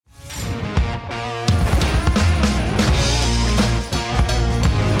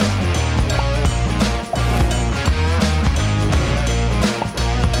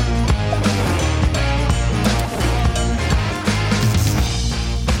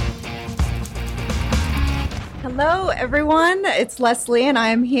Hello, everyone. It's Leslie, and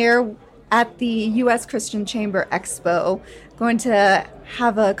I am here at the U.S. Christian Chamber Expo, going to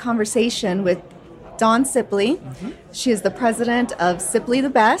have a conversation with Dawn Sipley. She is the president of Sipley the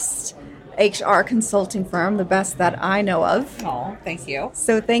Best, HR consulting firm, the best that I know of. Oh, thank you.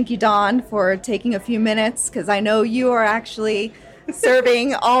 So thank you, Dawn, for taking a few minutes, because I know you are actually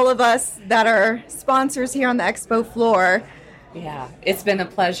serving all of us that are sponsors here on the expo floor. Yeah, it's been a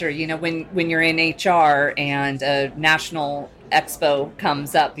pleasure. You know, when you're in HR and a national expo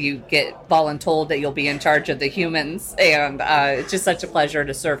comes up, you get voluntold that you'll be in charge of the humans. And it's just such a pleasure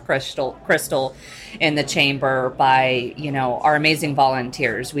to serve Crystal in the chamber by, our amazing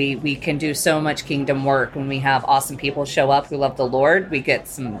volunteers. We can do so much kingdom work when we have awesome people show up who love the Lord. We get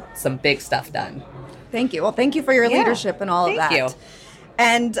some big stuff done. Thank you. Well, thank you for your leadership and all of that. Thank you.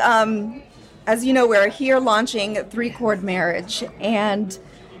 And as you know, we're here launching Three-Chord Marriage, and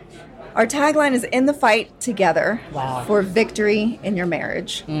our tagline is "In the Fight Together for Victory in Your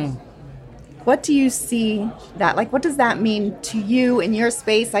Marriage." What do you see that, what does that mean to you in your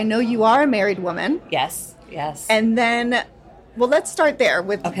space? I know you are a married woman. Yes. And then, let's start there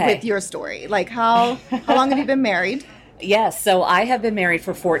with your story. How long have you been married? Yes, so I have been married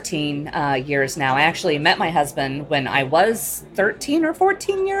for 14 years now. I actually met my husband when I was 13 or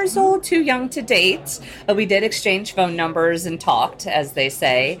 14 years old, too young to date. But we did exchange phone numbers and talked, as they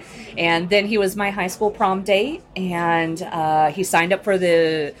say. And then he was my high school prom date, and he signed up for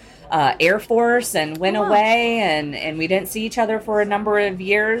the Air Force and went away, and we didn't see each other for a number of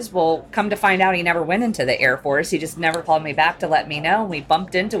years. Well, come to find out, he never went into the Air Force. He just never called me back to let me know. We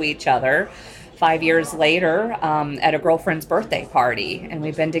bumped into each other 5 years later at a girlfriend's birthday party, and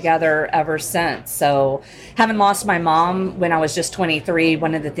we've been together ever since. So, having lost my mom when I was just 23,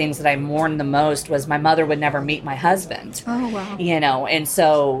 one of the things that I mourned the most was my mother would never meet my husband. Oh, wow. And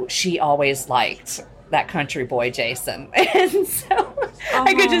so she always liked that country boy Jason. And so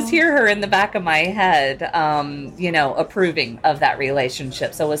I could just hear her in the back of my head, approving of that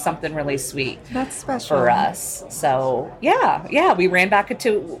relationship. So it was something really sweet. That's special for us. So we ran back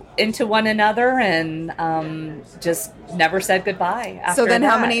into one another and just never said goodbye after So then that.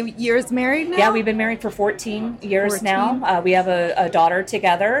 How many years married now? Yeah, we've been married for 14 years now. We have a daughter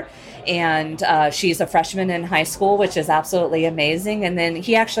together, and she's a freshman in high school, which is absolutely amazing. And then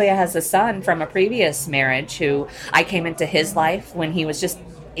he actually has a son from a previous marriage who I came into his life when he was just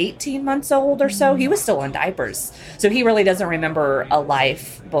 18 months old or so. He was still in diapers. So he really doesn't remember a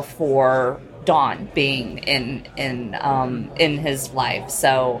life before Dawn being in his life.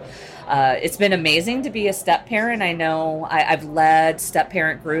 So it's been amazing to be a step parent. I know I've led step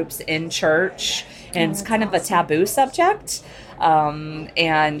parent groups in church, and it's kind of a taboo subject.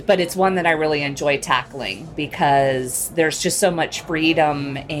 But it's one that I really enjoy tackling because there's just so much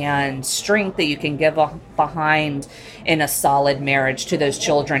freedom and strength that you can give behind in a solid marriage to those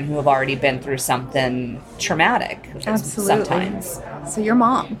children who have already been through something traumatic. Absolutely. Sometimes. So your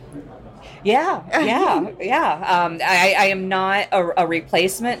mom. Yeah. I am not a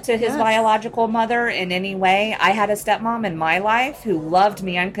replacement to his biological mother in any way. I had a stepmom in my life who loved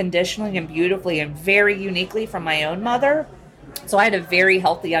me unconditionally and beautifully and very uniquely from my own mother. So I had a very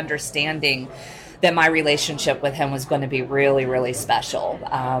healthy understanding that my relationship with him was going to be really, really special.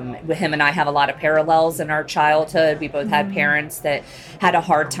 With him and I have a lot of parallels in our childhood. We both had parents that had a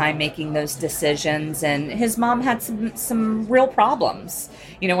hard time making those decisions, and his mom had some real problems.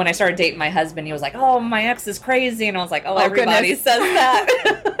 When I started dating my husband, he was like, "Oh, my ex is crazy," and I was like, "Oh, everybody goodness. says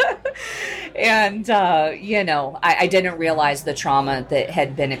that." And, I didn't realize the trauma that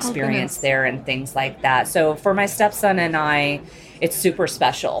had been experienced there and things like that. So for my stepson and I, it's super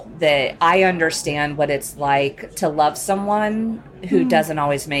special that I understand what it's like to love someone who doesn't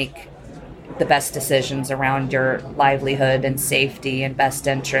always make the best decisions around your livelihood and safety and best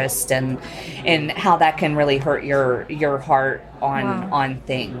interest, and how that can really hurt your heart on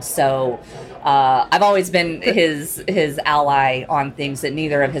things. So I've always been his ally on things that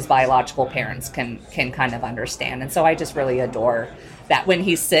neither of his biological parents can kind of understand. And so I just really adore that. When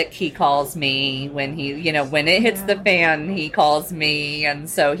he's sick, he calls me. When when it hits the fan, he calls me. And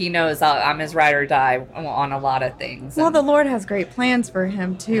so he knows I'm his ride or die on a lot of things. Well, the Lord has great plans for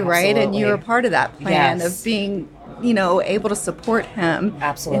him too, right? And you are part of that plan of being, able to support him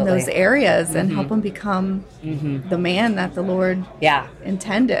in those areas and help him become the man that the Lord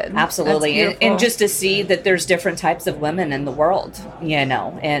intended. Absolutely. And just to see that there's different types of women in the world,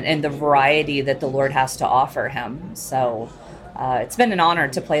 and the variety that the Lord has to offer him. So it's been an honor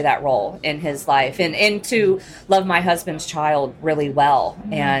to play that role in his life and to love my husband's child really well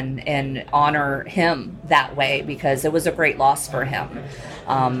and honor him that way, because it was a great loss for him.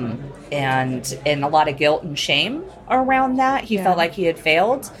 And a lot of guilt and shame around that. He felt like he had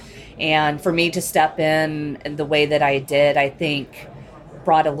failed. And for me to step in the way that I did, I think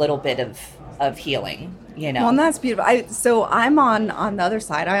brought a little bit of healing, Well, and that's beautiful. So I'm on the other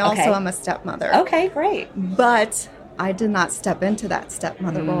side. I also am a stepmother. Okay, great. But I did not step into that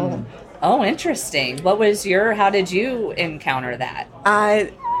stepmother role. Oh, interesting. How did you encounter that?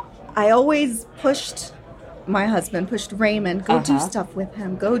 I always pushed my husband, pushed Raymond, go do stuff with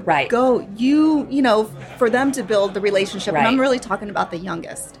him. Go, for them to build the relationship. Right. And I'm really talking about the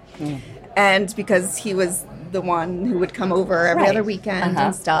youngest. And because he was the one who would come over every other weekend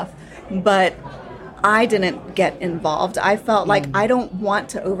and stuff. But I didn't get involved. I felt like I don't want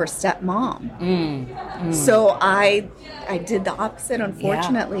to overstep mom. So I did the opposite,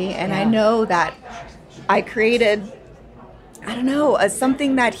 unfortunately. And I know that I created,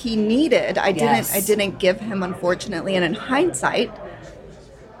 something that he needed. I didn't give him, unfortunately. And in hindsight,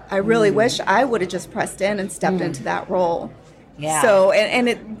 I really wish I would have just pressed in and stepped into that role. Yeah. So,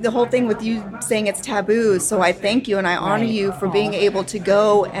 the whole thing with you saying it's taboo, so I thank you and I honor you for being able to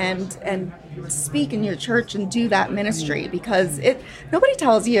go and speak in your church and do that ministry, because nobody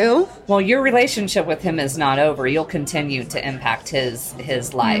tells you. Well, your relationship with him is not over. You'll continue to impact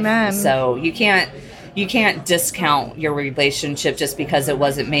his life. Amen. So you can't discount your relationship just because it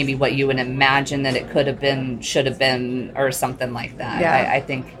wasn't maybe what you would imagine that it could have been, should have been, or something like that. Yeah. I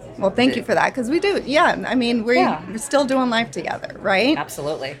think. Well, thank you for that, because we do. Yeah, I mean, we're still doing life together, right?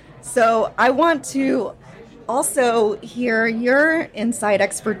 Absolutely. So I want to also hear your inside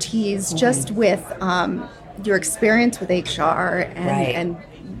expertise just with your experience with HR and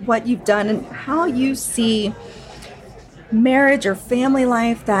what you've done and how you see marriage or family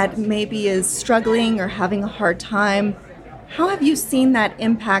life that maybe is struggling or having a hard time. How have you seen that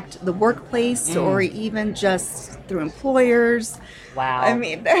impact the workplace or even just through employers? Wow. I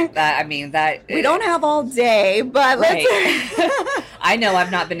mean, that we don't have all day, but let's. I know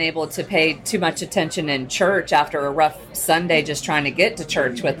I've not been able to pay too much attention in church after a rough Sunday just trying to get to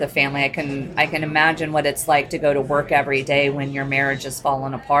church with the family. I can imagine what it's like to go to work every day when your marriage is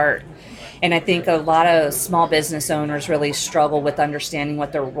falling apart. And I think a lot of small business owners really struggle with understanding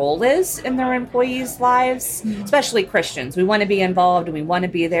what their role is in their employees' lives, especially Christians. We want to be involved and we want to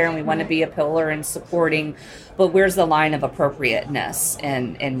be there and we want to be a pillar and supporting, but where's the line of appropriateness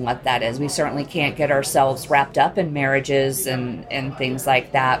in what that is? We certainly can't get ourselves wrapped up in marriages and things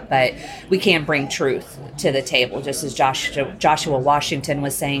like that, but we can bring truth to the table, just as Joshua Washington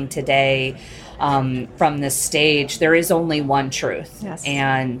was saying today. From this stage, there is only one truth. Yes.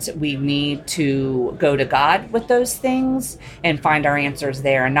 And we need to go to God with those things and find our answers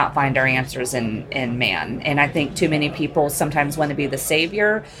there and not find our answers in man. And I think too many people sometimes want to be the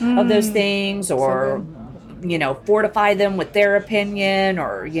savior of those things or, fortify them with their opinion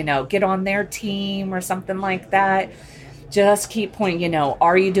or, get on their team or something like that. Just keep pointing,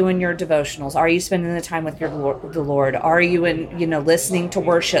 are you doing your devotionals? Are you spending the time with the Lord? Are you listening to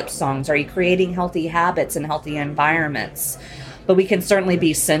worship songs? Are you creating healthy habits and healthy environments? But we can certainly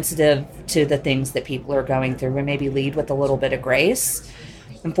be sensitive to the things that people are going through and maybe lead with a little bit of grace.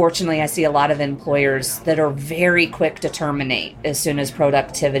 Unfortunately, I see a lot of employers that are very quick to terminate as soon as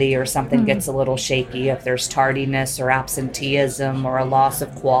productivity or something gets a little shaky. If there's tardiness or absenteeism or a loss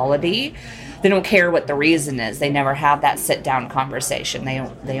of quality, they don't care what the reason is. They never have that sit-down conversation.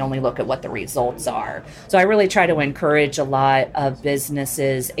 They only look at what the results are. So I really try to encourage a lot of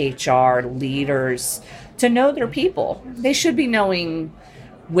businesses, HR, leaders to know their people. They should be knowing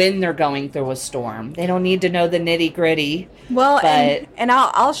when they're going through a storm. They don't need to know the nitty-gritty. Well, and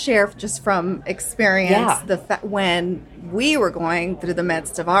I'll share just from experience when we were going through the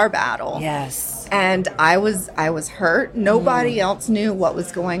midst of our battle. Yes. And I was hurt. Nobody else knew what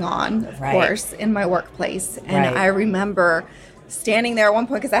was going on, of course, in my workplace. And I remember standing there at one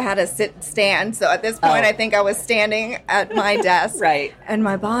point because I had a stand. So at this point, I think I was standing at my desk. Right. And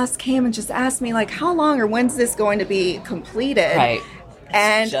my boss came and just asked me, how long or when's this going to be completed? Right.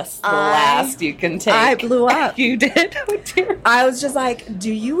 And just the last you can take. I blew up. You did? I was just like,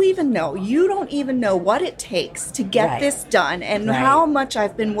 do you even know? You don't even know what it takes to get this done and how much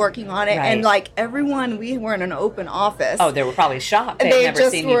I've been working on it. And everyone, we were in an open office. Oh, they were probably shocked. They'd never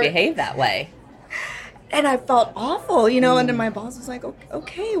seen you behave that way. And I felt awful, and then my boss was like,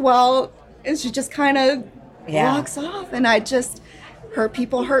 okay, well, and she just kind of walks off. And I just, hurt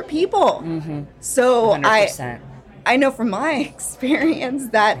people. Mm-hmm. So 100%. I know from my experience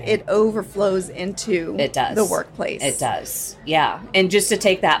that it overflows into the workplace. It does. Yeah. And just to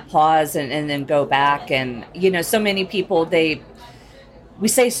take that pause and then go back and, so many people, we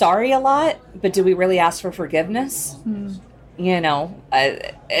say sorry a lot, but do we really ask for forgiveness?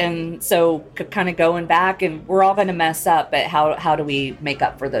 And so kind of going back, and we're all going to mess up, but how do we make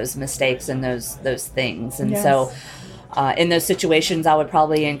up for those mistakes and those things? And so in those situations, I would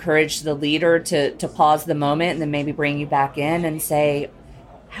probably encourage the leader to pause the moment and then maybe bring you back in and say,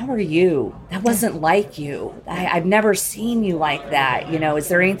 how are you? That wasn't like you. I've never seen you like that. Is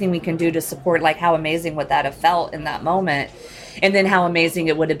there anything we can do to support? Like, how amazing would that have felt in that moment? And then how amazing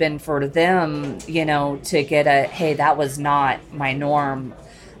it would have been for them, to get hey, that was not my norm.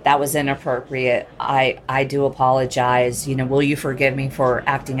 That was inappropriate. I do apologize. Will you forgive me for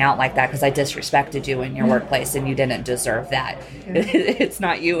acting out like that? Because I disrespected you in your workplace and you didn't deserve that. It's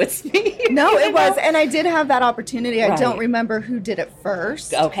not you, it's me. No, it was. And I did have that opportunity. I don't remember who did it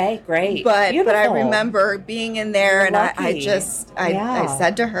first. Okay, great. But I remember being in there and I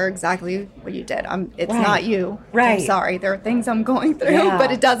said to her exactly what you did. It's not you. Right. I'm sorry. There are things I'm going through,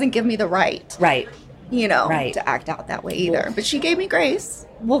 but it doesn't give me the right. Right. To act out that way either. But she gave me grace.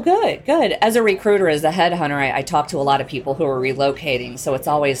 Well, good. As a recruiter, as a headhunter, I talk to a lot of people who are relocating, so it's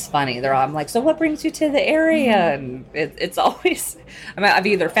always funny. I'm like, so what brings you to the area? And it's always, I've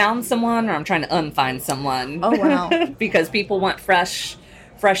either found someone or I'm trying to unfind someone. Oh, wow. Because people want fresh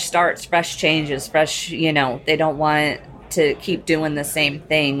starts, fresh changes, they don't want to keep doing the same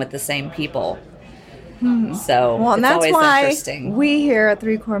thing with the same people. So and that's why interesting. We here at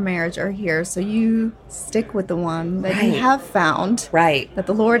Three Core Marriage are here, so you stick with the one that you have found, that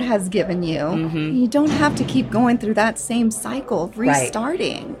the Lord has given you. You don't have to keep going through that same cycle of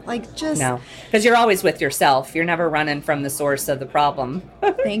restarting. No, because you're always with yourself. You're never running from the source of the problem.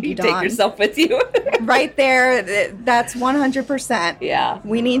 Thank you, Dawn. Take yourself with you. Right there, that's 100%. Yeah.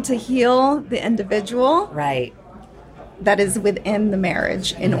 We need to heal the individual. Right. That is within the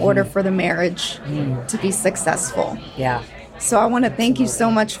marriage in order for the marriage to be successful. Yeah. So I want to thank you so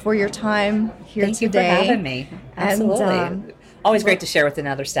much for your time here today. Thank you for having me. Absolutely. And, always great to share with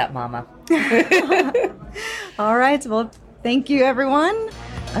another stepmama. All right. Well, thank you, everyone.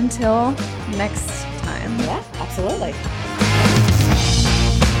 Until next time. Yeah, absolutely.